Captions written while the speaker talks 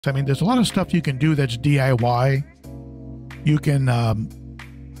I mean, there's a lot of stuff you can do that's DIY. You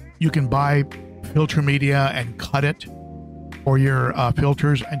can buy filter media and cut it for your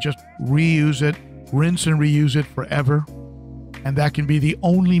filters and just reuse it, rinse and reuse it forever. And that can be the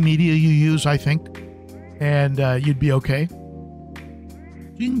only media you use, I think. And you'd be okay.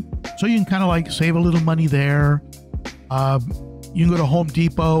 So you can kind of like save a little money there. You can go to Home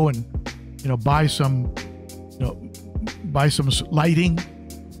Depot and, buy some lighting,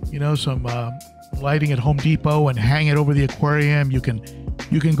 some lighting at Home Depot and hang it over the aquarium. You can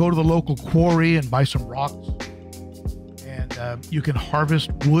go to the local quarry and buy some rocks, and you can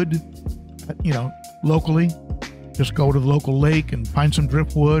harvest wood, locally. Just go to the local lake and find some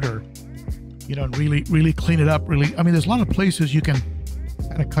driftwood, or, and really clean it up. I mean, there's a lot of places you can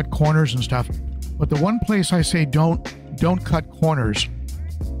kind of cut corners and stuff. But the one place I say don't cut corners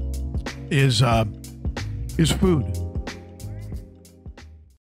is food.